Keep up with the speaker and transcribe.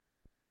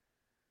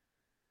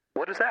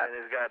What is that? And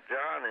it's got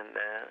John in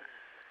there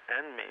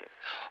and me.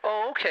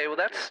 Oh, okay. Well,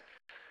 that's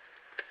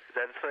Is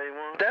that the same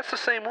one? the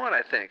same one,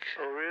 I think.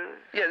 Oh, really?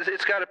 Yeah,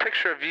 it's got a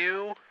picture of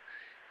you,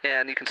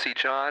 and you can see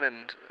John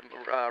and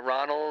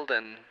Ronald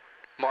and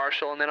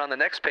Marshall, and then on the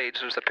next page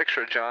there's a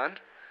picture of John.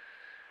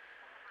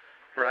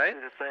 Right?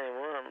 It's the same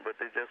one, but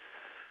they just,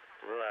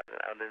 well,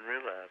 I didn't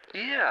realize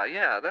it.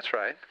 Yeah, that's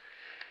right.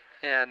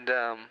 And,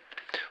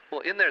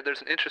 well, in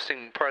there's an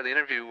interesting part of the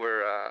interview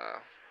where,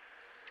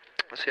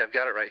 let's see, I've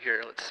got it right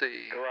here. Let's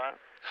see. What?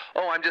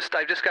 Oh, I've just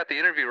got the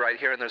interview right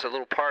here, and there's a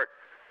little part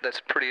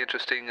that's pretty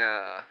interesting.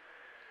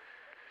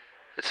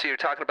 Let's see, you're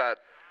talking about,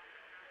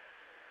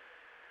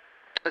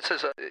 it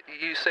says,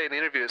 you say in the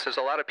interview, it says,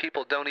 a lot of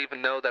people don't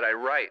even know that I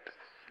write,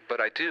 but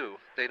I do.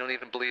 They don't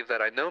even believe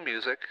that I know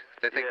music.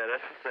 They think, yeah,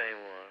 that's the same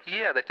one.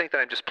 Yeah, they think that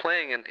I'm just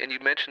playing, and you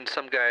mentioned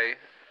some guy.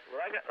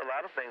 Well, I got a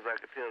lot of things I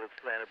could tell this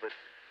planet, but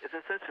it's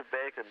in such a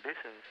bad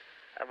condition.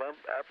 I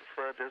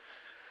prefer just,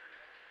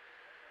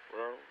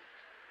 well,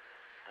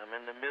 I'm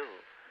in the middle.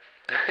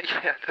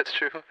 Yeah, that's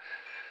true.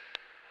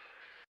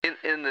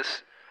 In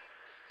this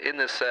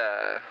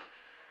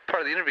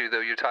part of the interview, though,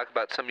 you talk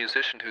about some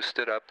musician who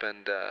stood up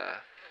and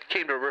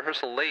came to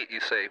rehearsal late, you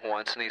say,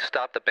 once, and he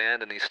stopped the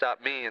band and he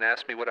stopped me and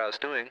asked me what I was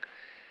doing.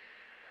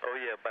 Oh,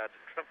 yeah, about the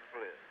trumpet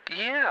player.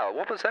 Yeah,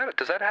 what was that?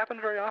 Does that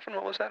happen very often?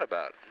 What was that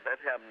about? That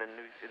happened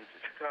in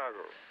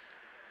Chicago.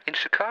 In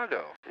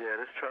Chicago? Yeah,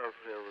 this trumpet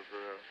player was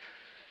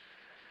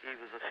he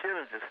was a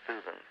Schillinger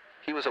student.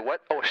 He was a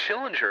what? Oh, a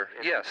Schillinger,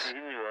 yes. He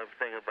knew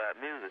everything about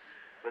music.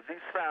 But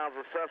these sounds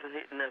were something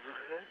he'd never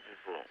heard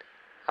before.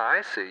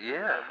 I see,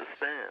 yeah. I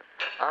understand.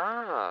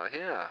 Ah,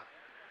 yeah.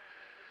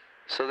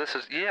 So this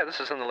is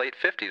in the late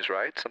 50s,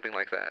 right? Something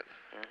like that.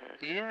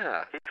 Mm-hmm.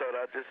 Yeah. He thought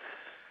I just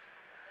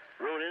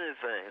wrote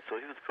anything, so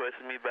he was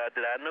questioning me about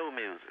did I know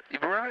music.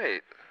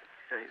 Right.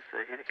 And he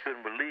said he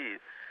couldn't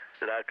believe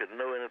that I could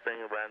know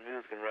anything about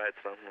music and write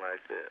something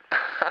like that.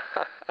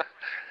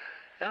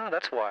 Oh,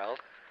 that's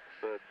wild.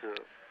 But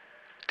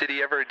did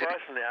he ever?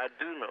 Fortunately, I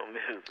do know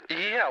music.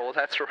 Yeah, well,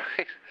 that's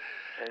right.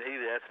 And he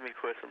asked me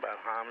questions about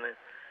harmony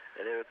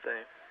and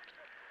everything.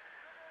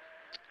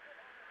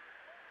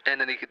 And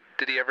then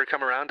did he ever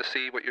come around to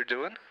see what you're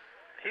doing?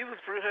 He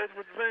was rehearsing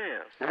with the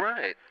band.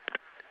 Right.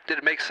 Did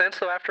it make sense,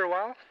 though, after a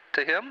while,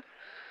 to him?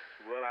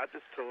 Well, I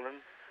just told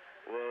him,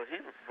 well, he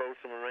wrote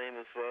some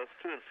arrangements for us,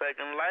 too. In fact,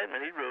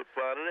 Enlightenment, he wrote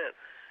part of that.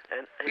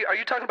 And are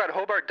you talking about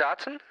Hobart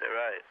Dotson?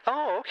 Right.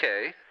 Oh,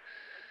 okay.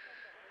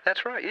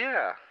 That's right,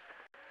 yeah.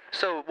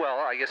 So, well,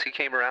 I guess he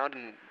came around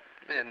and...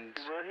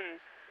 Well,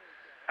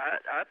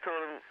 I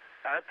told him,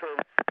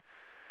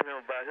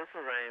 about his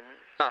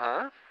arrangements.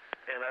 Uh-huh.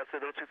 And I said,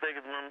 don't you think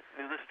as one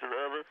musician to the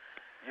other,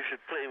 you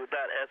should play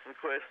without asking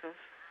questions?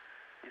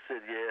 He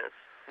said, yes.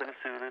 Let me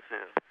see what this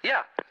is.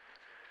 Yeah.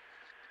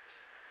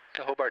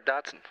 Hobart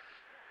Dotson.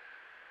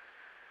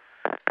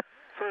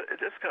 So it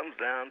just comes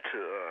down to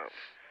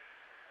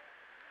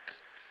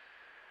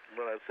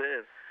what I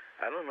said.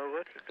 I don't know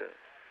what to do.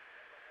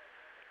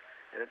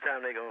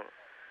 Anytime they're going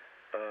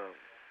to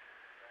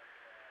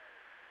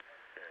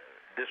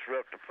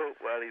disrupt the Pope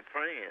while he's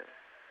praying,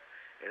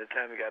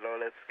 anytime you got all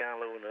that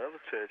scandal in the other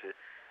churches,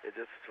 it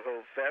just the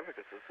whole fabric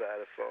of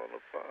society falling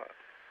apart.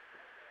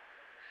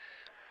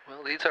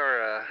 Well, these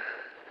are,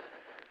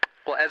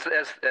 well, as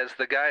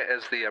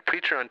the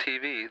preacher on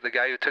TV, the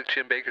guy who took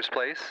Jim Baker's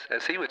place,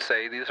 as he would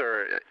say, these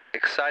are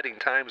exciting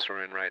times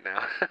we're in right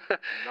now.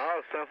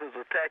 No, something's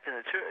attacking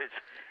the church.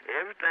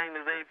 Everything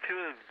that ain't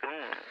pure is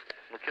gone.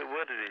 Look at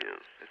what it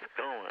is. It's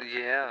gone.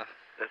 Yeah.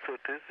 That's what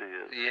this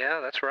is.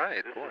 Yeah, that's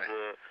right. This Boy.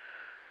 is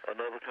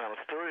another kind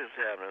of story is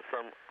happening.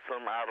 Some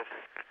outer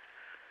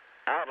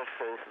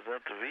forces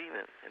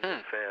intervening in the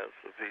affairs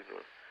of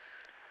people.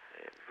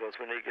 Because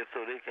when they get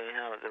so they can't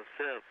handle it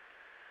themselves,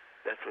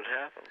 that's what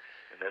happens.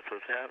 And that's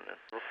what's happening.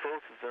 The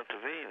forces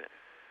intervening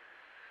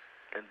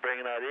and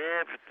bringing out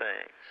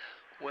everything.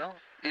 Well,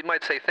 you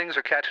might say things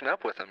are catching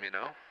up with them, you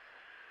know.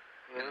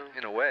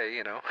 In a way,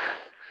 you know.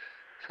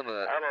 Some of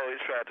the... I've always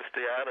tried to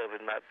stay out of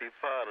it, not be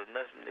part of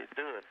nothing they're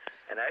doing.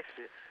 And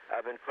actually,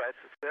 I've been quite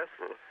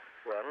successful,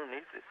 so I don't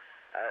need to.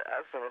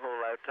 I spent a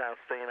whole lifetime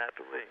staying out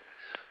the way.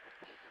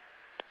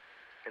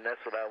 And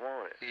that's what I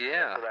wanted.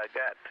 Yeah. That's what I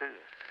got, too.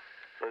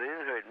 So they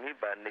didn't hurt me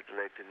by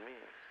neglecting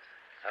me.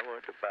 I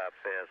wanted to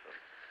bypass them.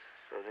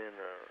 So then,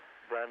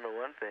 but I know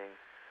one thing.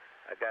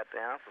 I got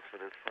the answers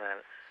for this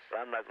planet.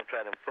 But I'm not going to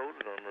try to impose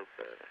it on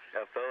nobody.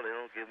 After all, they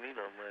don't give me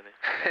no money.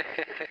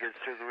 If you get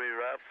Sugar Ray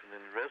Robinson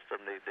and the rest of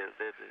them, they're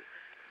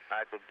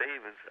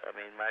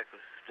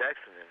Michael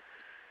Jackson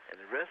and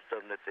the rest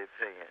of them that they're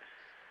paying.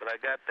 But I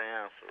got the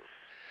answers.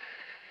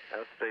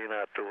 I'm staying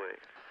out the way.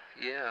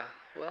 Yeah,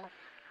 well,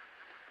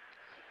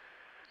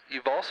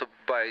 you've also,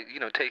 by,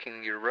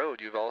 taking your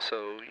road, you've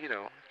also,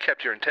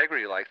 kept your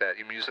integrity like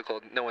that. Your musical,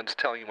 no one's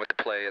telling you what to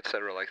play,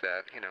 etc., like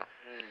that,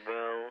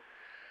 Well,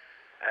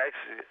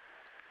 actually,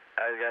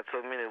 I got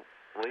so many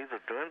ways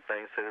of doing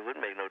things that it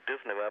wouldn't make no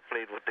difference if I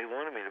played what they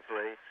wanted me to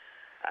play.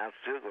 I'm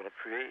still going to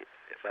create.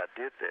 If I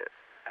did that,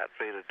 I'd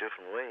play it a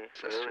different way.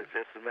 Well, it's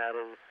just a matter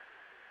of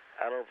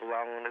I don't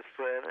belong on this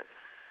planet.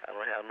 I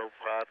don't have no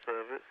parts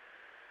of it.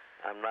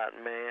 I'm not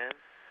man,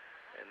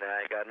 and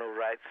I ain't got no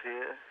rights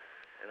here,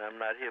 and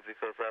I'm not here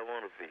because I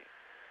want to be.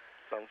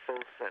 Some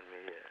folks sent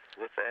me here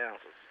with the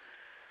answers,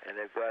 and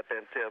they go out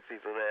there and tell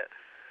people that,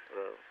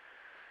 well,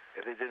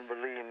 if they didn't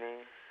believe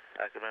me,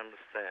 I can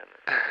understand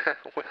it.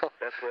 Well,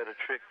 that's where the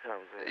trick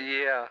comes in.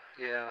 Yeah,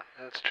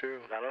 that's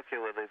true. I don't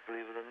care whether they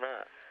believe it or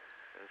not.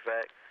 In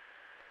fact,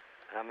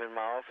 I'm in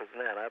my office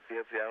now, and I be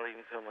up here, I don't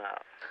even come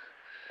out.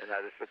 And I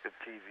just look at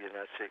TV and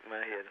I shake my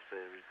head and say,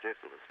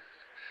 ridiculous.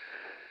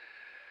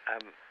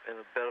 I'm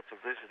in a better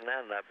position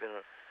now than I've been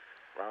a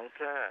long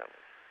time.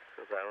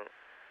 Because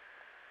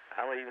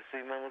I don't even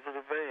see members of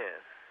the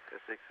band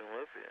as they come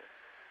up here.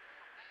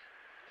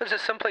 Is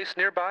this someplace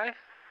nearby?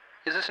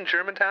 Is this in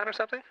Germantown or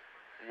something?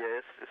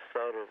 Yeah, it's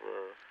sort of,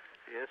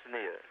 yeah, it's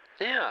near.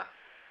 Yeah.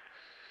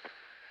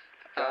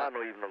 I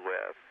don't even know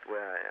where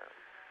I am.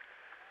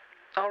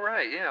 All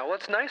right, yeah. Well,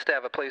 it's nice to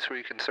have a place where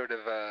you can sort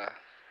of, a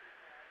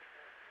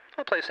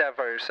place to have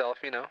by yourself,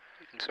 you know.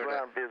 You can sort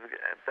well, of...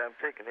 I'm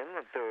taking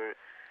inventory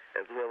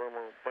as well. I'm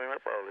going to burn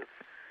up all this.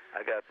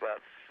 I got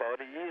about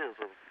 40 years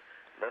of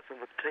nothing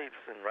but tapes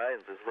and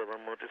writings as well.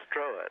 I'm going to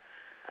destroy it.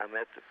 I'm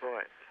at the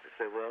point. They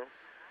say, well,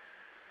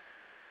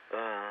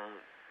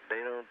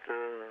 they don't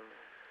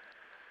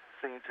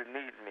seem to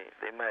need me.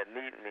 They might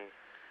need me,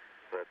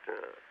 but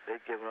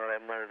they're giving all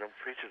that money to them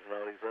preachers and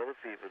all these other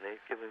people.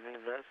 They're giving me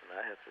nothing.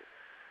 I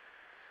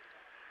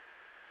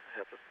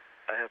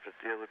have to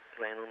deal with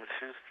playing on the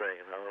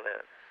shoestring and all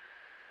that.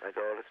 Like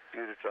all this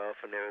beauty off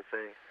and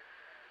everything.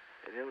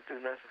 And they don't do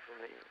nothing for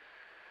me.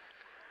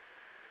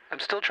 I'm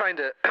still trying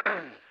to...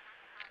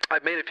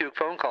 I've made a few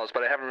phone calls,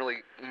 but I haven't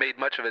really made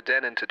much of a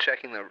dent into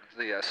checking the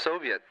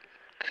Soviet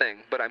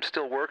thing. But I'm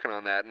still working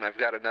on that, and I've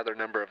got another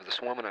number of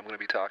this woman I'm going to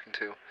be talking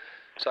to.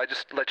 So I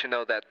just let you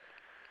know that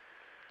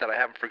I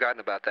haven't forgotten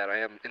about that. I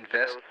am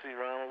invested. You ever see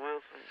Ronald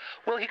Wilson?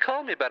 Well, he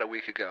called me about a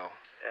week ago.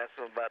 Asked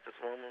him about this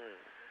woman,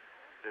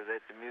 and is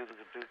that the music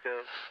of Duke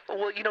Ellington?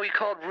 Well, you know, he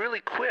called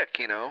really quick,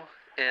 you know,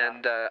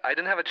 and I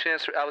didn't have a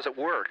chance. I was at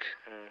work,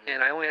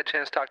 and I only had a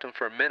chance to talk to him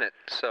for a minute.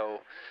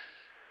 So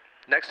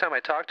next time I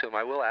talk to him,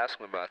 I will ask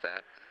him about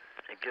that.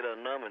 And get her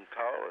number and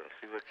call her and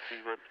see what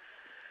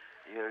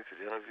you know, you could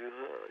interview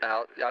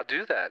her. I'll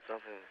do that.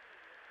 Something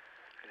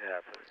could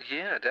happen.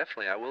 Yeah,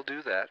 definitely. I will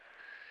do that.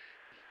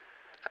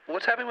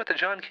 What's happening with the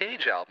John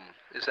Cage album?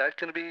 Is that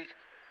going to be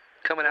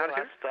coming out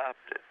here? I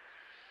stopped it.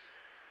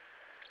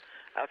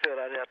 I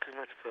felt I'd have too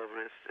much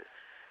publicity,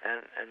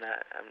 and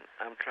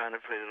I'm trying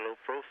to play the low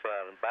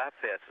profile and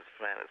bypass this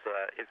planet, so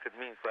it could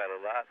mean quite a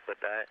lot.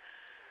 But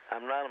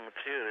I'm not a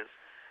materialist,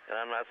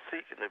 and I'm not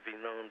seeking to be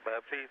known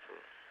by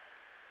people.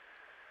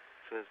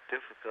 So it's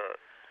difficult.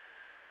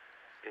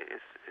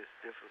 It's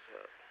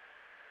difficult.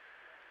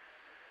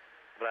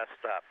 But I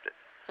stopped it.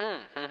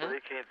 So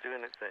they can't do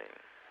anything.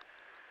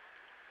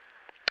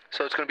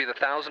 So it's going to be the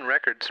 1,000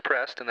 records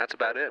pressed, and that's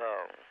about it.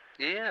 All.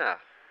 Yeah.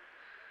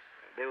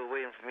 They were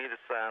waiting for me to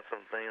sign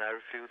something, and I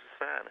refused to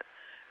sign it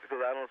because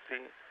I don't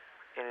see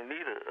any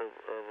need of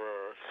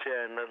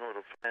sharing nothing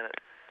with the planet.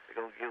 They're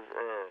going to give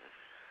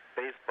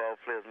baseball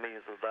players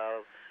millions of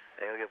dollars,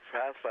 and they're going to give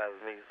prize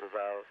fighters millions of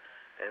dollars,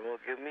 and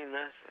won't give me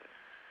nothing.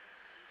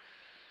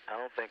 I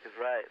don't think it's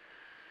right.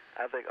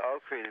 I think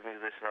all creative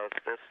musicians ought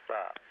to just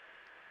stop.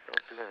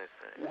 Don't do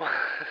anything. Well,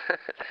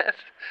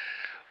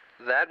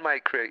 that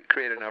might create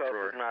an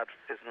uproar.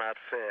 It's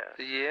not fair.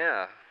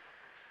 Yeah.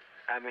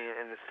 I mean,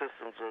 and the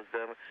systems of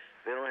them,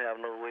 they don't have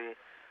no way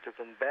to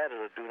combat it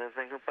or do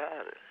anything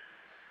about it.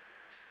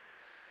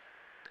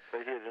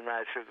 But here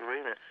tonight, Sugar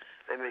Arena,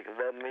 they make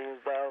 $11 million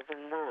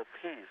and more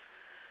apiece.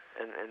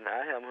 And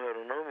I haven't heard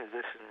of no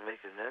musician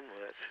making that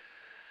much.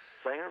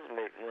 Singers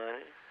make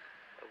money,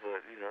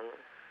 but, you know,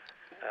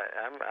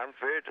 I'm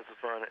very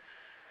disappointed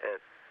at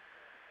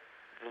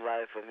the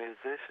life of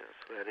musicians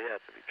where they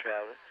have to be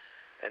traveling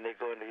and they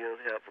go into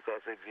ill health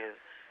because they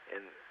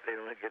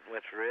don't get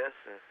much rest.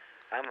 And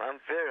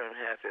I'm very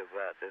unhappy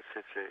about that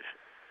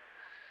situation.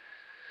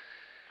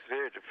 It's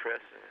very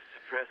depressing. It's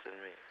depressing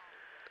me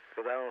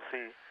because I don't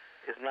see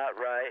it's not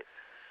right,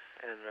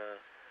 and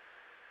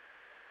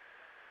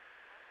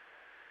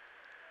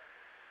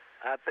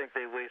I think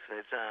they're wasting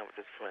their time with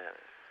this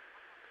planet.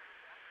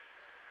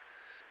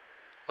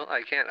 Well,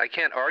 I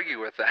can't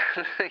argue with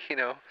that. You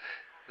know,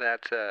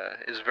 that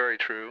is very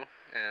true,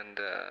 and.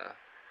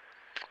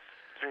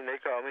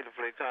 They called me to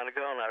play Carnegie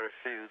Hall, and I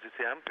refused. You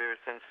see, I'm very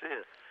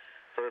sincere.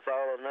 So it's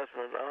all or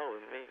nothing at all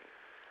with me.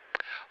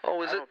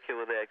 Oh, I don't care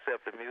whether they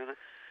accept the music,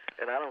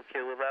 and I don't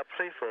care whether I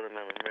play for them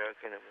in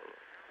America anymore.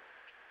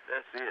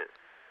 That's it.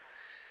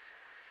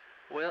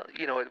 Well,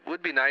 you know, it would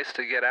be nice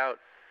to get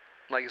out,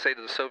 like you say, to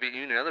the Soviet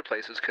Union and other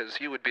places,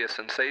 because you would be a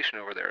sensation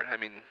over there. I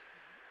mean,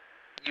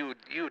 you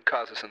would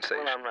cause a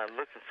sensation. Well, I'm not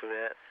looking for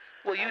that.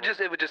 Well, it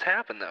would just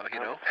happen, though, you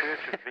know. I'm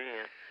a spiritual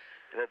being,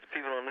 and that the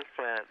people on this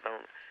planet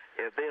don't.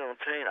 If they don't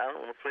change, I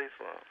don't want to play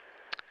for them.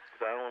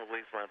 Because I don't want to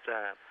waste my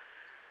time.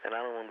 And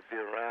I don't want to be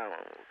around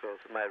them because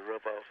it might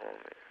rub off on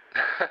me.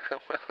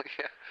 Well,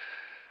 yeah.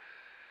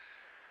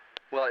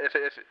 Well, if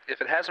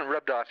it hasn't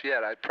rubbed off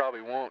yet, I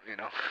probably won't.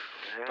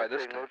 By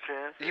this time. No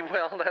chance.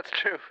 Well, that's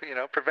true.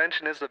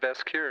 Prevention is the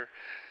best cure.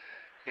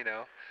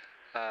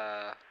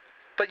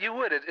 But you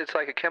would. It's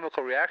like a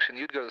chemical reaction.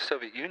 You'd go to the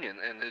Soviet Union,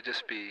 and it'd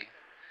just be,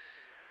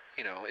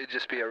 it'd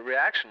just be a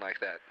reaction like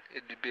that.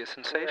 It'd be a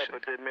sensation. Yeah,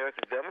 but the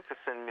American government could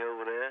send me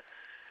over there.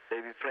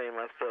 They'd be playing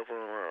my stuff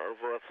on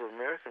Voice of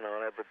America and all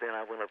that. But then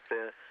I went up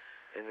there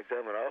in the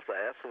government office.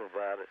 I asked them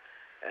about it,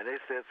 and they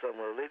said something.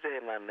 Well, they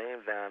had my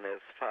name down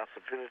as a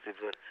possibility,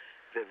 but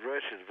that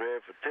Russia is very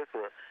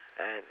particular,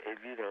 and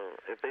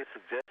if they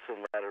suggest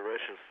somebody,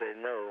 Russia will say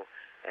no,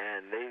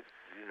 and they,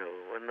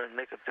 well, nothing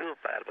they could do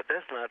about it. But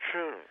that's not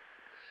true.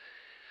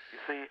 You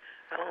see,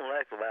 I don't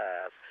like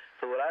lies.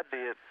 So what I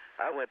did,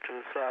 I went to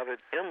the Soviet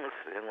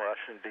embassy in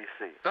Washington,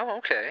 D.C. Oh,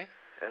 okay.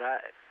 And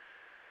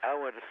I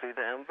went to see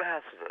the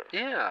ambassador.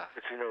 Yeah.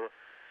 But you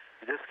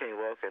just can't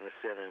walk in and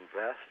see an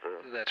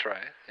ambassador. That's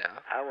right, yeah.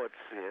 I went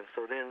to see him.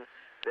 So then,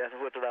 that's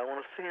what did I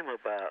want to see him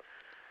about?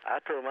 I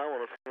told him I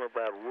want to see him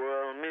about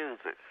world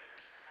music.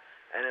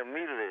 And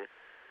immediately,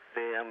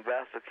 the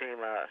ambassador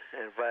came out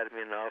and invited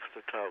me in the office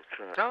to talk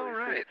to him. Oh,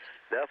 right.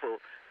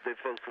 Therefore, the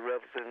folks who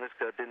represented this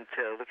guy didn't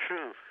tell the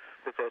truth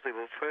because they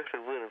were perfectly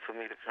willing for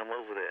me to come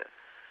over there.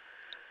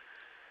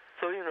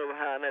 So,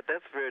 behind that,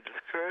 that's very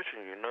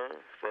discouraging,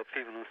 for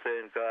people who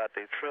say in God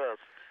they trust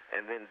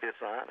and then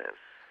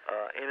dishonest.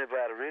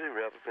 Anybody really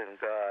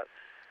representing God,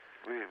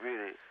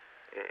 really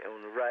on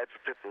the right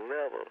particular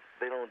level,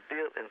 they don't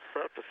deal in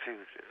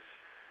subterfuges.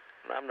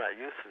 And I'm not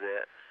used to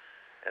that,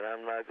 and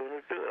I'm not going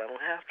to do it. I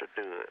don't have to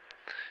do it.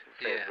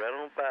 Yeah. I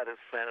don't buy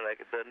this planet like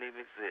it doesn't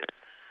even exist.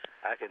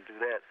 I can do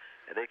that,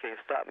 and they can't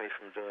stop me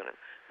from doing it.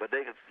 But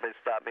they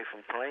stop me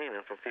from playing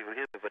and from people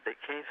here, but they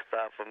can't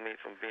stop me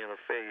from being a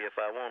failure if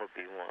I want to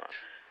be one.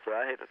 So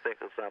I had to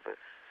think of something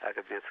I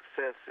could be a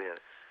success in.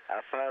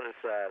 I finally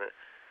decided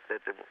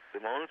that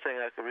the only thing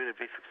I could really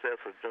be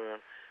successful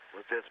doing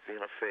was just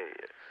being a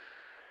failure.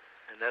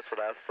 And that's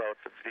what I sought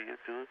to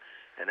do,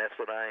 and that's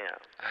what I am.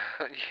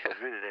 Yeah. But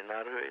really, they're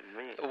not hurting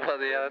me.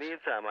 Well, yeah. In the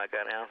meantime, I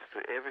got answers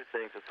to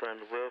everything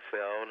concerning the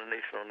welfare of all the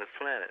nation on this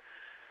planet.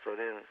 So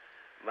then,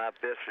 my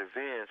best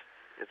revenge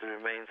is to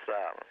remain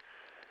silent.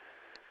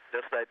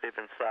 Just like they've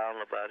been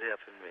silent about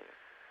helping me.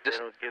 They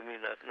don't give me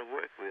nothing to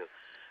work with.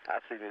 I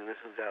see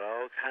musicians got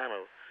all kind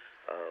of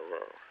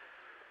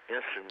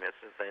instruments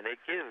and things. They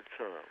give it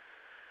to them.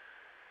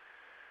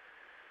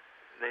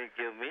 They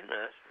give me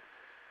nothing.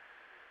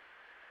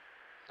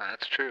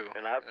 That's true.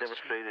 And I've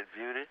demonstrated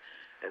beauty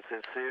and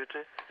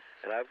sincerity,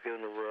 and I've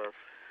given the world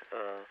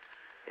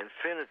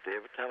infinity.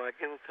 Every time I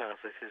give a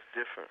concert, it's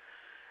different.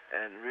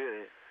 And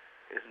really,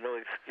 there's no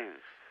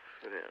excuse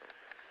for them.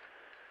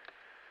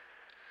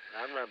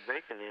 I'm not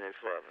making any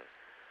for them.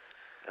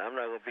 I'm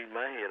not going to beat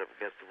my head up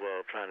against the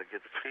wall trying to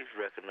get the police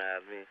to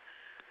recognize me.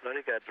 No,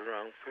 they got the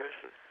wrong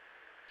person.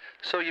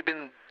 So you've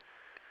been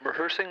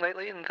rehearsing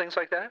lately and things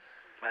like that?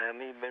 I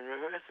haven't even been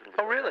rehearsing.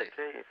 Oh, really? I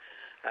tell you,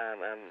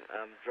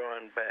 I'm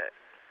drawing back.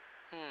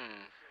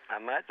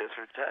 I might just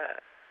retire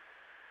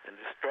and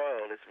destroy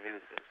all this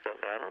music and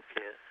stuff. I don't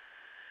care.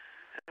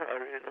 I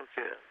really don't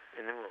care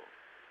anymore.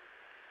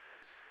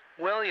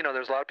 Well,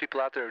 there's a lot of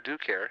people out there who do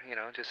care,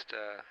 just,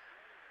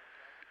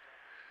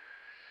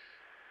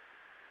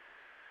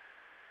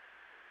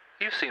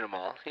 you've seen them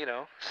all,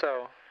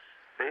 so.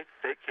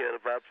 They cared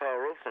about Paul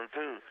Robeson,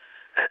 too.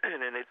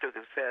 And then they took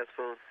his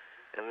passport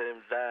and let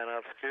him die in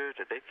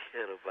obscurity. They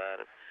cared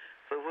about him.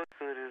 So what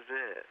good is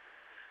that?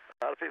 A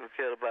lot of people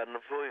cared about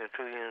Napoleon,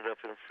 too. He ended up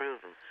in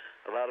prison.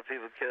 A lot of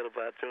people cared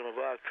about Joan of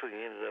Arc, too. He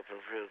ended up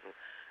in prison.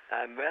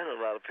 I met a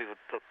lot of people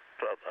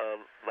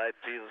like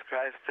Jesus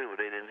Christ, too, but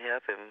they didn't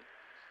help him.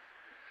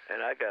 And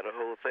I got a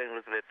whole thing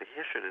looking at the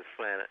history of this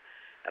planet.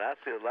 And I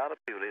see a lot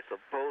of people they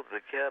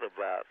supposedly cared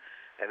about,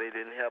 and they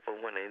didn't help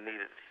them when they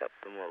needed help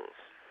the most.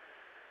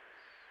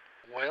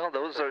 Well,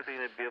 those are... seem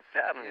to be a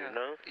pattern,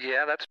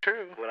 Yeah, that's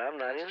true. But I'm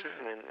not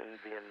interested in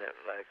being that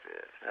like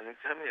that. I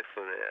didn't come here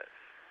for that.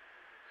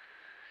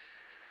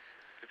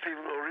 The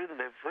people who really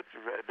they put the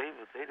right, they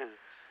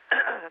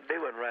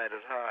weren't right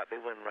at heart. They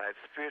weren't right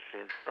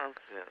spiritually in some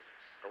sense.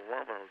 A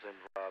woman was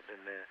involved in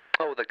that.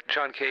 Oh, the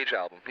John Cage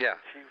album, yeah.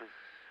 She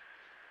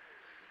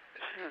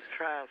was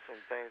trying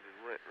some things that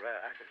went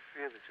right. I could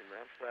feel it,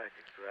 I'm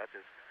psychic, so I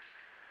just,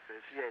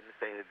 if she had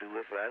anything to do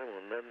with it, I didn't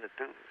want nothing to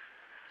do with it.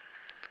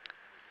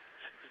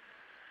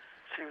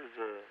 She was,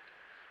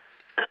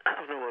 I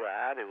don't know what her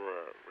idea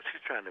was, but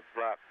she's trying to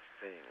block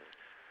things.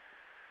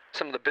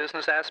 Some of the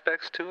business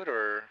aspects to it,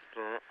 or?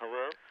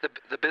 Well?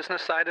 The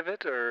business side of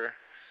it, or?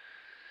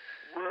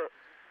 Well,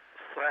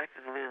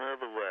 psychically and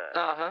otherwise.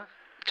 Uh-huh.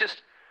 Just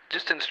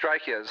didn't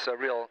strike you as a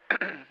real,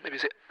 maybe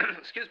say,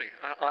 excuse me,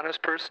 honest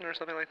person or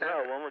something like that?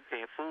 No, a woman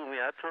can't fool me.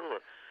 I told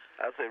her.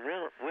 I said,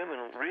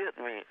 women read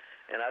me,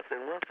 and I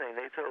said, one thing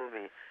they told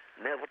me,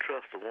 never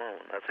trust a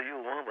woman. I said, you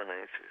a woman,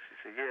 ain't you? She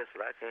said, yes,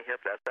 but I can't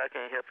help it. I said, I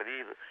can't help it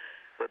either.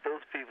 But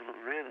those people who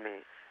read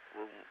me,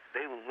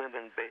 they were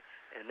women,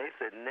 and they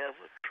said,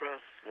 never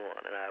trust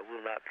one, and I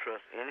will not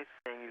trust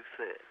anything you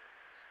said,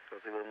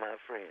 because they were my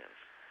friends.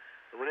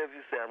 Whatever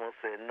you say, I'm going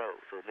to say no.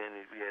 So then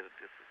we had a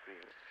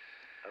disagreement.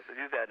 I said,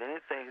 you got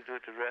anything to do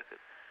with the record?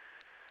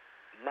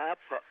 My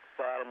part,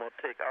 I'm going to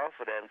take off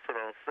of that and put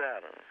on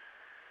Saturn.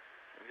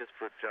 And just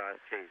put John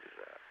Cage's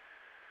out.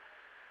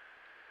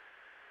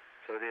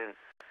 So then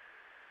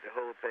the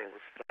whole thing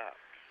was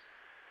stopped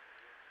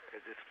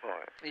at this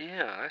point.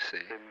 Yeah, I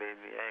see. It made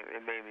me angry.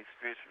 It made me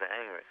spiritually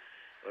angry.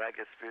 When I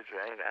get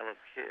spiritually angry, I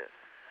don't care.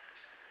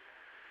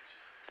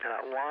 And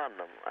I warned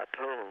them. I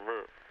told them,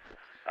 look,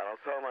 I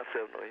don't call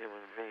myself no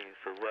human being,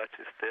 so watch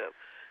your step.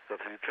 Because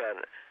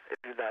if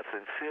you're not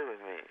sincere with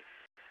me,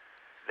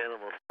 then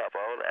I'm going to stop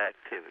all the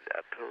activity.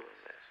 I told them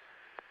that.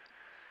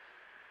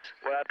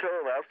 Well, I told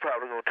them I was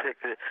probably going to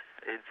take it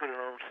and put it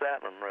on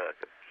Saturn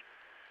Records.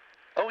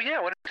 Oh, yeah,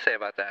 what did you say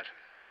about that?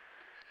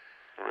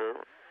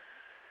 Well,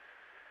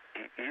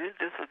 he didn't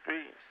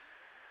disagree.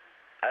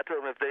 I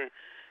told him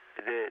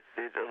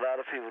a lot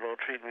of people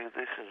don't treat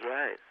musicians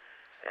right.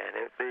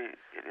 And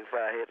if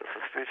I had a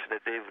suspicion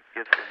that they would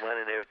get some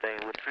money and everything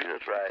and would treat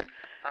us right,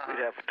 we'd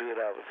have to do it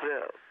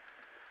ourselves.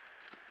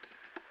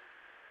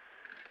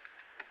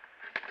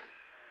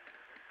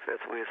 That's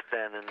where we're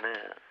standing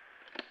now.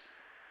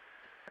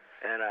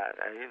 And I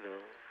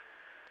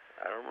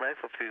don't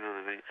like for people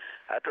to be.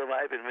 I told them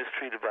I've been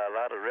mistreated by a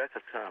lot of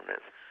record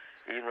companies,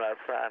 even though I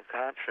signed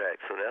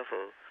contracts. So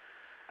therefore,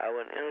 I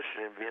wasn't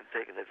interested in being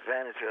taken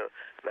advantage of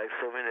like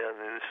so many other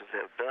musicians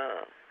have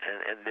done.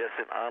 And just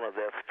in honor of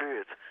their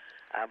spirits,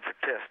 I'm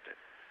protesting.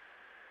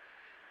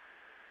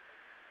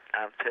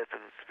 I'm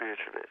testing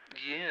spiritually.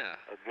 Yeah.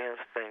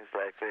 Against things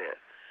like that.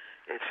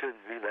 It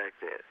shouldn't be like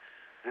that.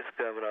 This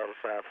government ought to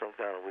find some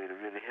kind of way to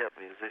really help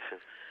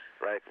musicians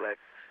like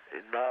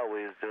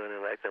Norway is doing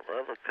it, like them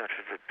other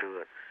countries are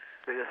doing.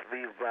 They just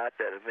leave about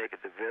that and make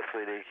it the best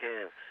way they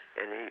can.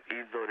 And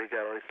even though they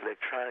got all these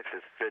electronics,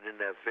 it's threatening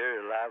their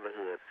very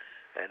livelihood.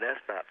 And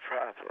that's not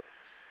proper.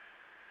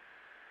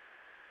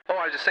 Oh,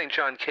 I was just saying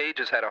John Cage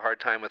has had a hard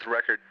time with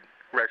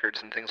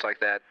records and things like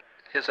that.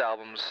 His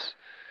albums,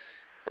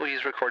 well,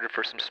 he's recorded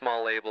for some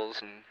small labels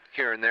and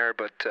here and there,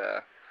 but,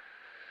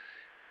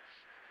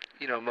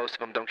 most of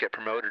them don't get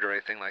promoted or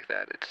anything like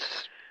that.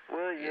 It's,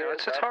 well, yeah,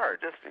 it's hard.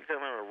 I'm just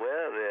becoming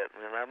aware of that.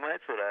 And I might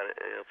put out an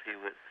LP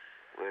with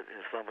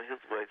some of his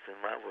works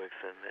and my works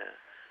in there.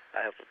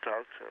 I have to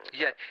talk to him.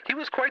 Yeah, he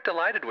was quite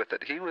delighted with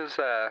it. He was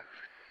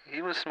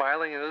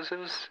smiling. It was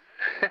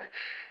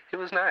it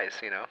was nice,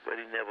 But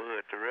he never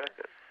heard the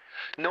record.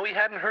 No, he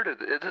hadn't heard it.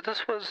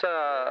 This was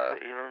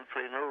He don't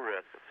play no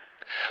records.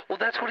 Well,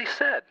 that's what he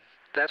said.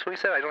 That's what he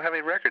said. I don't have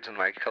any records in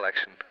my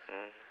collection.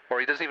 Or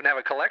he doesn't even have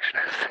a collection.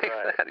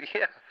 Right. That.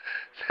 Yeah,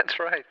 that's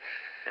right.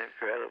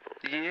 Incredible.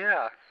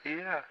 Yeah.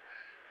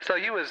 So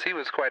he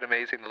was quite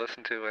amazing to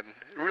listen to, and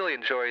really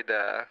enjoyed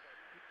the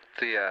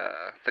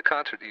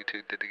concert you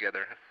two did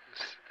together.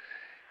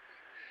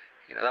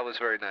 That was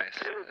very nice.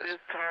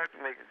 It's hard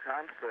to make a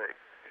concert.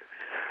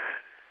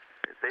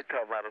 They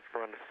talk about us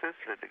going to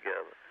Sicily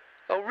together.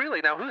 Oh, really?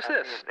 Now, who's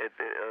this?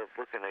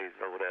 Booking agents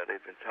over there,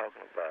 they've been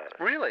talking about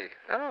it. Really?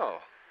 Oh.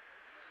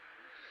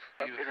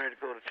 I'm getting ready to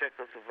go to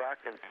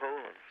Czechoslovakia and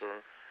Poland, so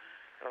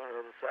on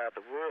the other side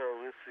of the world,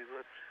 we'll see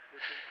what you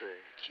say.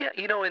 Yeah,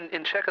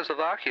 in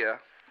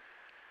Czechoslovakia.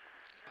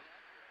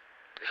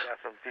 They got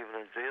some people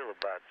in jail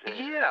about jail.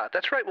 Yeah,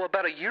 that's right. Well,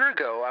 about a year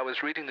ago, I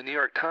was reading the New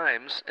York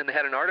Times, and they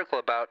had an article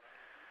about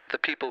the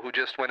people who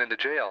just went into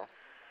jail.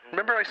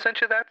 Remember I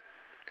sent you that?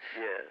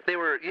 Yeah. They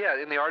were,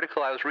 in the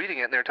article I was reading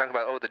it, and they were talking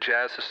about, the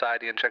Jazz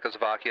Society in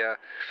Czechoslovakia,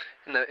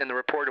 and the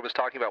reporter was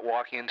talking about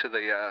walking into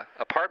the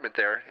apartment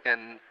there,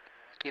 and,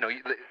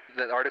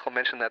 the article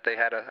mentioned that they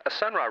had a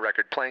Sun Ra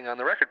record playing on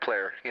the record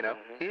player,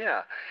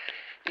 Yeah,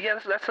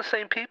 that's the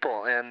same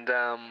people, and,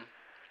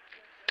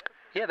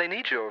 they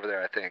need you over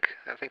there, I think.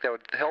 I think that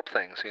would help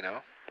things,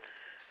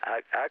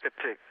 I could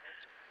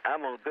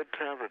I'm on good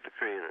terms with the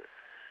Creator,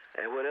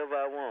 and whatever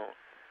I want,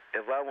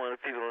 if I wanted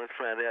people on this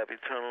planet to have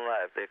eternal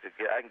life, I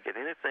can get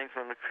anything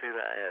from the Creator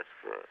I ask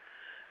for.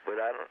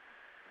 But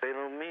they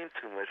don't mean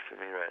too much to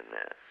me right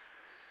now.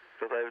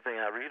 Because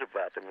everything I read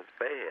about them is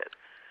bad.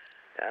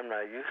 I'm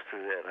not used to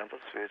that. I'm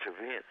a spiritual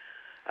being.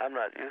 I'm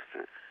not used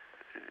to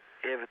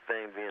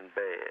everything being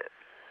bad.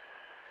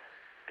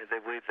 And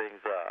the way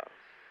things are.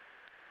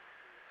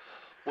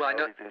 Well, I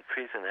know these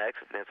increasing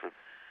accidents with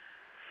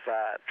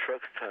 5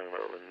 trucks turning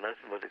over and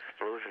nothing but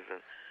explosions.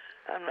 And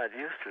I'm not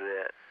used to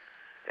that.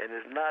 And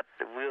it's not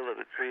the will of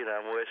the Creator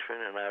I'm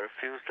worshiping, and I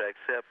refuse to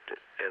accept it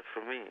as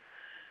for me.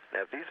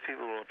 Now, if these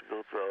people want to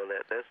go through all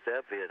that, that's their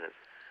business.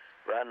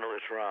 But I know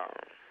it's wrong.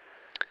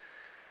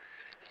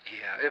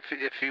 Yeah,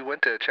 if you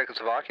went to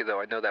Czechoslovakia, though,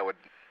 I know that would,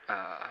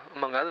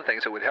 among other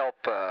things, it would help.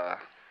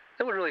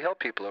 It would really help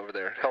people over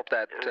there. Help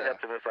that. It would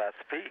help them if I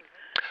speak.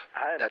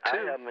 That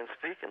too. I haven't been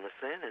speaking or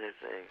saying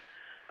anything.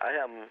 I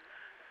haven't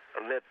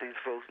let these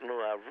folks know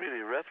I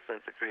really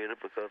represent the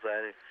Creator because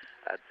I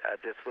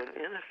just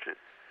wasn't interested.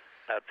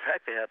 I'd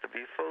practically have to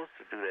be forced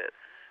to do that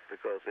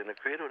because then the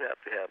Creator would have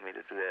to help me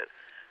to do that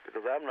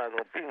because I'm not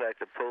going to be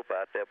like the Pope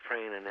out there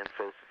praying and then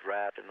folks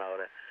riot and all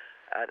that.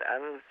 I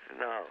don't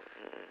know.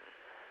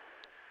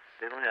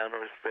 They don't have no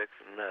respect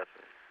for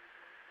nothing.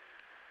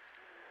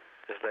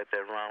 just like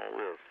that Ronald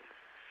Wilson.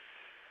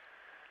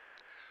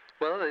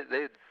 Well,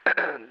 they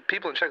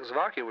people in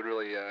Czechoslovakia would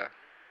really,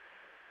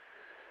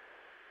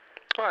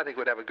 well, I think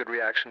would have a good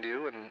reaction to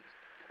you. And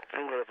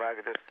well, if I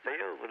could just stay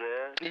over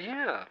there,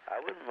 yeah, I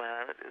wouldn't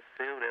mind it. Just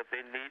stay over there. If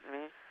they need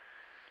me,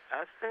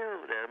 I'll stay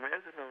over there.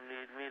 America don't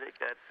need me. They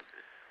got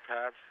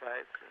prize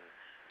fights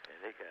and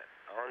they got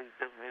all these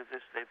different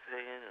musicians they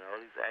paying and all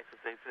these actors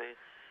they pay.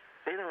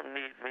 They don't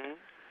need me.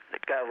 They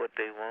got what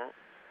they want,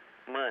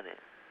 money.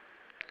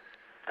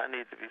 I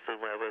need to be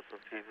somewhere where some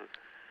people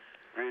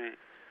really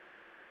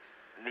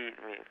need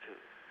me too.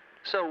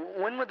 So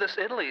when would this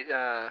Italy?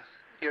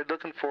 You're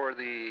looking for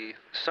the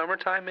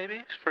summertime,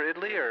 maybe, for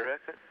Italy, or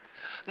record?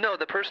 No,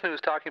 the person who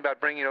was talking about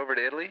bringing it over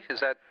to Italy, is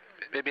that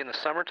maybe in the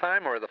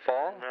summertime or the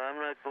fall? No,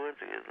 I'm not going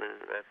to Italy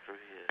after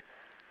here.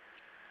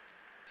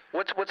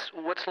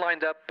 What's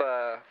lined up?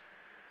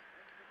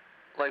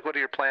 Like, what are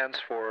your plans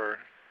for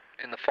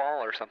in the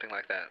fall or something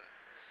like that?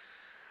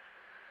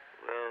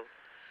 Well,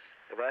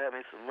 if I have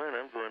me some money,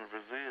 I'm going to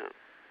Brazil.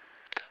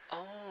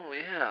 Oh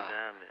yeah.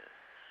 Down there.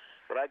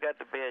 But I got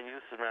the band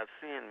used to not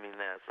seeing me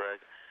now, so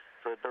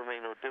it don't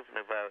make no difference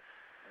if I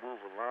move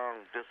a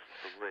long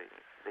distance away.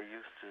 They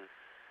used to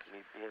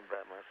me being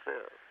by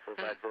myself. So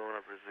if I go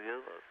to Brazil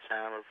or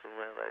China or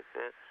somewhere like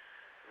that,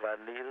 if I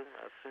need them,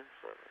 I send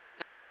for them.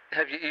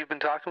 Have you've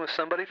been talking with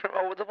somebody from?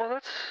 Oh,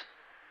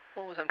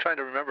 well, I'm trying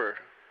to remember.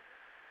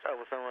 Oh,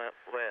 well, somewhere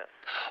where?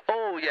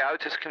 Oh yeah, I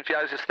was just confused.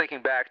 I was just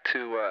thinking back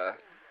to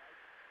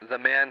the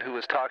man who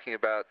was talking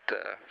about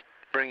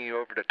bringing you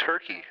over to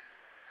Turkey.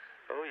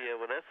 Oh yeah,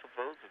 well that's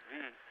supposed to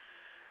be.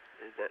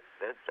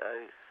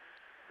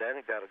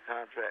 Danny got a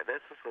contract.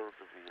 That's supposed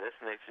to be. That's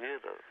next year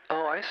though.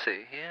 Oh, I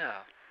see.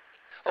 Yeah.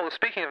 Oh, well,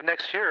 speaking of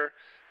next year,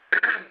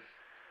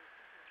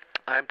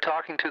 I'm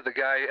talking to the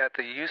guy at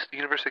the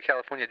University of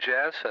California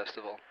Jazz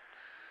Festival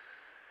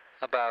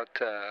about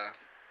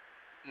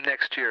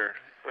next year.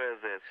 Where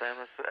is that?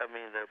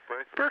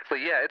 Berkeley.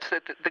 Berkeley, yeah, it's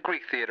at the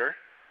Greek Theater.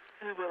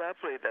 Yeah, well, I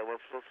played that one.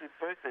 So see,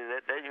 Berkeley,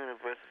 that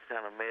university's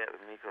kind of mad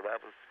with me because I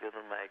was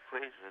giving my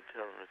equation and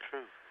telling the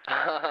truth.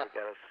 They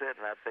got upset,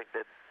 and I think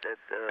that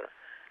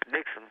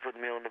Nixon put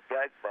me on the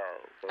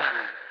blackball. So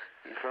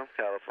he's from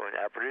California.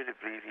 I really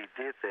believe he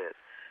did that.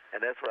 And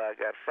that's why I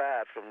got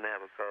fired from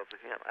there because of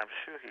him. I'm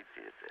sure he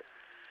did that.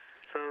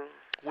 So.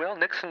 Well,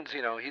 Nixon's,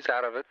 he's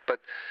out of it. But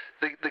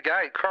the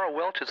guy, Carl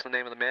Welch, is the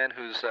name of the man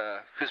who's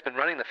been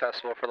running the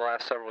festival for the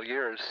last several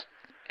years.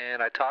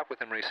 And I talked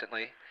with him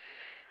recently.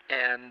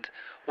 And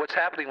what's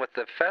happening with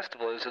the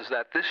festival is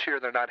that this year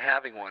they're not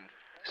having one.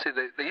 See,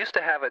 they used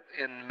to have it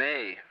in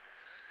May.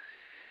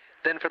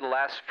 Then for the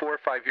last 4 or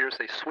 5 years,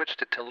 they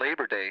switched it to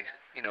Labor Day,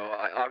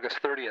 August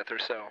 30th or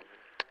so.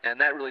 And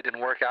that really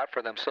didn't work out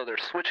for them, so they're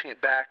switching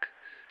it back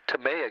to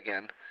May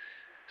again.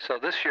 So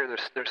this year,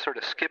 they're sort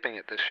of skipping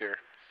it this year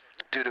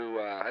due to,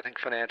 I think,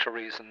 financial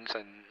reasons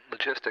and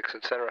logistics,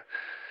 etc.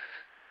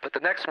 But the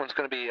next one's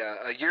going to be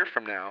a year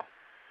from now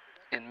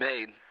in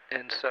May.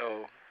 And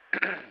so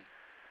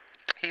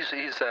he's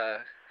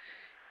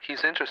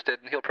interested,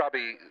 and he'll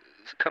probably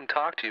come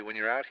talk to you when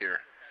you're out here.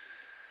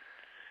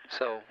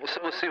 So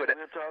we'll see what.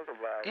 We'll talk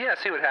about it. Yeah,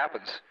 see what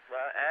happens.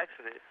 Well,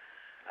 actually,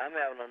 I'm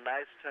having a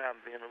nice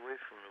time being away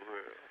from the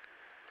world.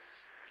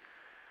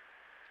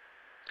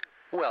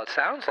 Well, it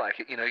sounds like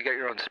it. You got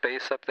your own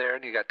space up there,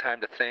 and you got time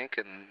to think,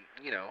 and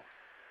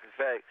In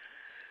fact,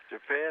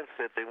 Japan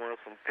said they wanted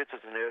some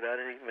pictures in there that I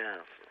didn't even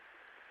answer.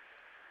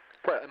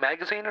 What, a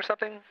magazine or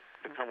something?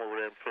 To come over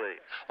there and play.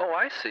 Oh,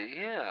 I see.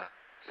 Yeah.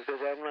 Because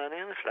I'm not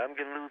interested. I'm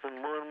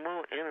losing more and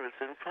more interest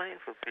in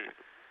playing for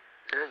people.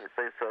 There's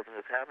something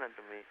that's happening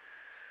to me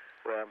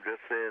where I'm just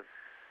saying,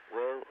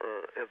 well,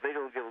 if they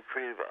don't give a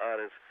creative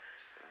artist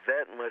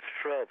that much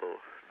trouble,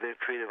 the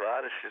creative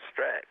artist should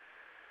strike.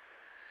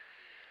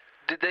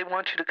 Did they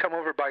want you to come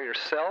over by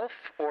yourself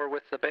or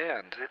with the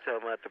band? They're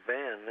talking about the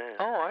band now.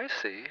 Oh, I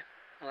see.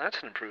 Well,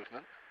 that's an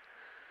improvement.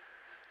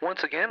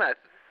 Once again, I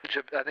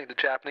think the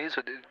Japanese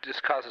would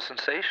just cause a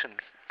sensation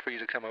for you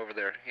to come over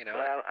there.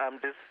 Well, I'm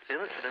just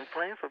interested in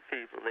playing for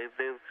people. They've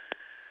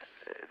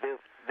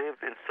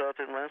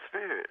insulted my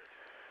spirit.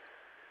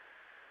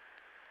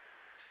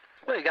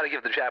 Well, you got to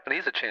give the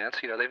Japanese a chance.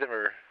 They've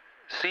never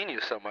seen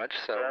you so much,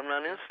 so. But I'm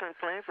not interested in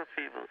playing for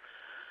people.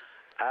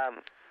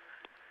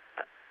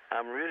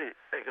 I'm really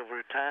thinking of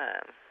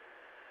retiring.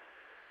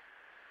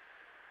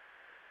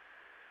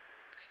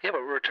 Yeah,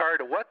 but retired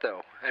to what,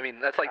 though? I mean,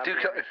 that's like Duke.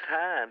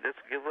 Retired. Just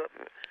give up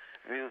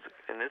music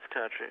in this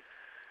country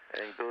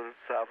and go to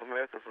South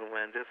America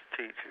somewhere and just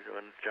teach in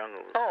the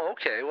jungle. Oh,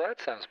 okay. Well,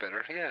 that sounds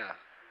better. Yeah.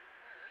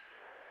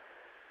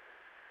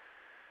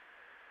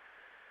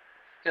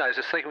 I was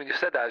just thinking when you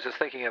said that, I was just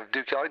thinking of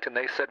Duke Ellington.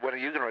 They said, when are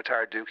you going to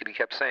retire, Duke? And he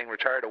kept saying,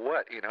 retire to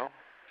what,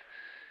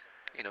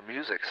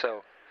 music.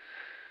 So,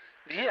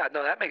 yeah,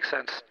 no, that makes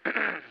sense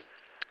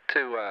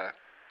to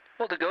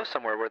go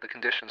somewhere where the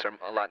conditions are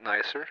a lot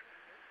nicer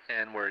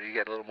and where you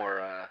get a little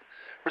more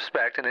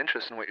respect and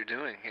interest in what you're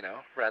doing,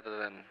 rather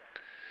than,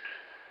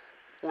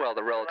 the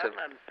relative.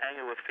 Well, I'm not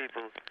hanging with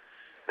people.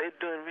 They're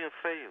doing me a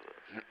favor.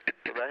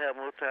 Because I have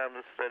more time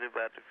to study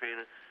about the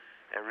Creator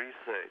and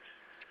research.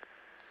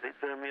 They've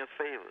done me a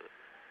favor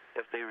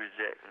if they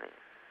reject me.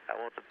 I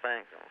want to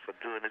thank them for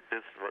doing it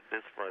this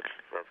much,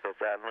 because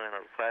I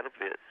learned quite a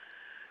bit.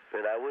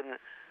 But I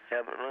wouldn't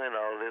have learned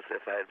all this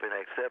if I had been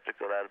accepted,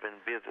 because I'd have been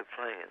busy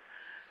playing.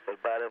 But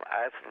by them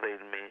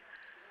isolating me,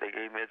 they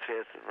gave me a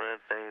chance to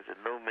learn things that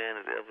no man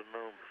had ever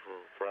known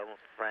before. So I want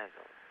to thank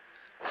them.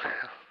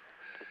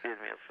 They did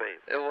me a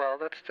favor.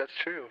 Well, that's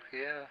true.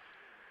 Yeah.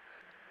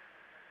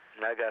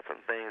 And I got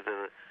some things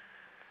that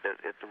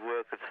if the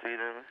world could see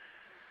them,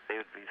 they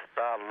would be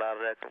startled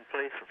out of that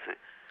complacency.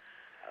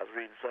 I was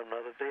reading something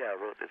the other day I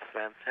wrote. It's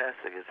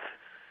fantastic. It's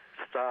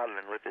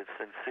startling with its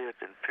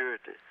sincerity and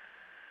purity.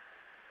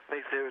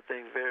 Makes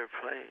everything very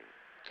plain.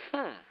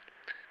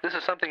 This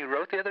is something you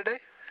wrote the other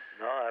day?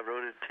 No, I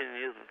wrote it 10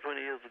 years and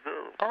 20 years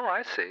ago. Oh,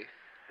 I see.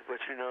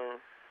 But you know,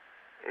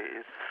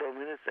 it's so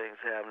many things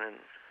happening.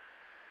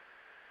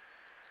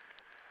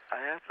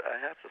 I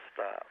have to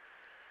stop.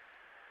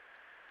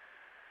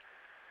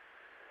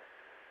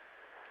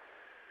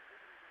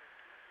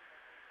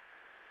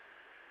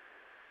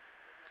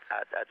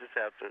 I just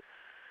have to.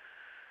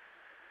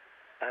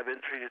 I've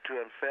been treated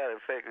too unfair. In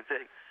fact,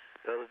 the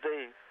other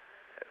day,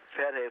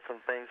 Pat had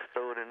some things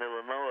stored in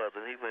Illinois,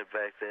 and he went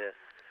back there.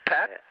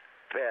 Pat?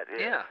 Pat,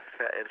 yeah. Yeah.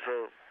 Pat, and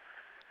so,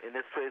 in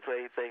this place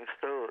where everything's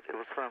stored, it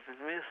was something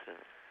missing.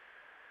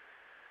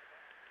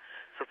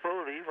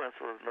 Supposedly, nobody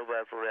supposed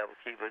to ever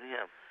keep it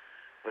him,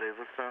 but it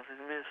was something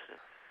missing.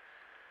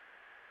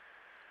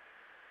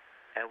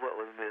 And what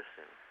was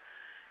missing?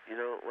 You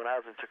know, when I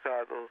was in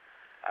Chicago,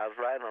 I was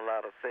writing a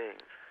lot of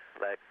things,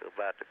 like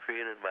about the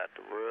Creator, about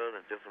the world,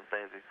 and different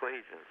things,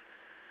 equations.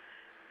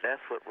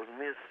 That's what was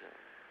missing.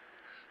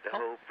 The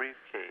whole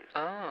briefcase.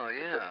 Oh,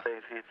 yeah. The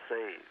things he'd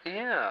saved.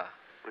 Yeah.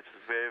 Which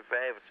was very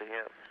valuable to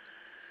him.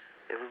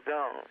 It was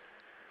gone.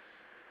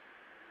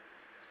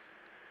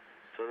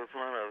 So the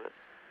point of it,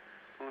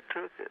 who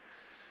took it?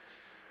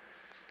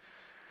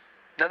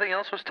 Nothing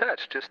else was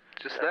touched, just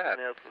that.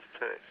 Nothing else was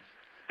touched.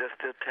 Just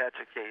to attach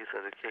a case,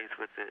 or the case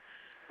with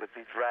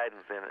these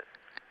writings in it.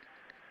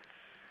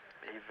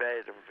 He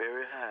valued them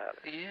very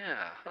highly.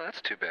 Yeah, well, that's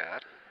too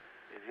bad.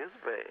 It is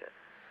bad.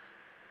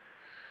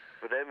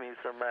 But that means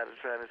somebody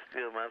trying to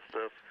steal my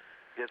stuff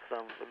gets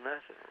something for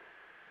nothing.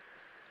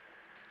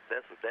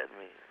 That's what that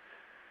means.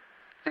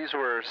 These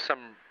were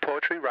some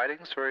poetry,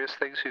 writings, various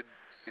things you'd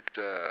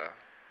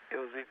It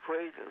was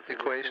equations.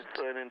 Equations. It was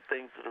concerning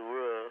things of the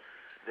world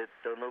that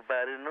don't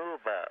nobody know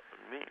about but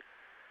me.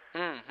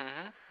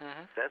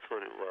 That's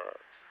what it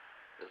was.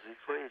 It was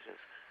equations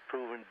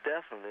proving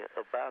definitely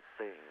about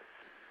things.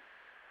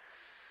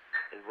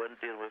 It wasn't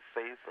dealing with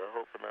faith or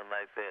hope or nothing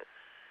like that.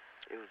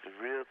 It was the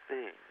real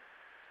thing.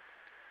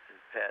 And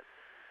Pat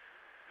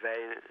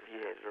valued it. He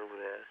had it over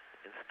there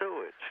in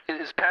storage.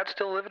 Is Pat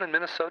still living in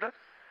Minnesota?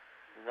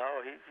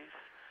 No, he's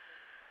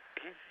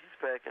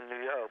back in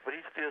New York, but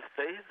he still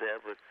stays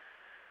there. But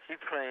he's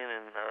playing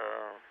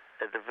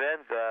at the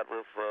Vanguard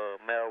with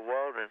Mel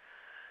Waldron,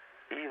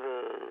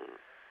 either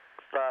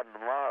starting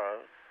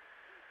tomorrow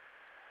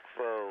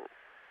for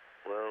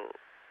a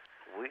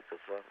week or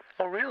something.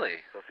 Oh, really?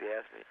 Because he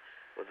asked me,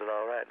 was it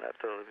all right? And I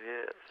told him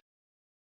yes.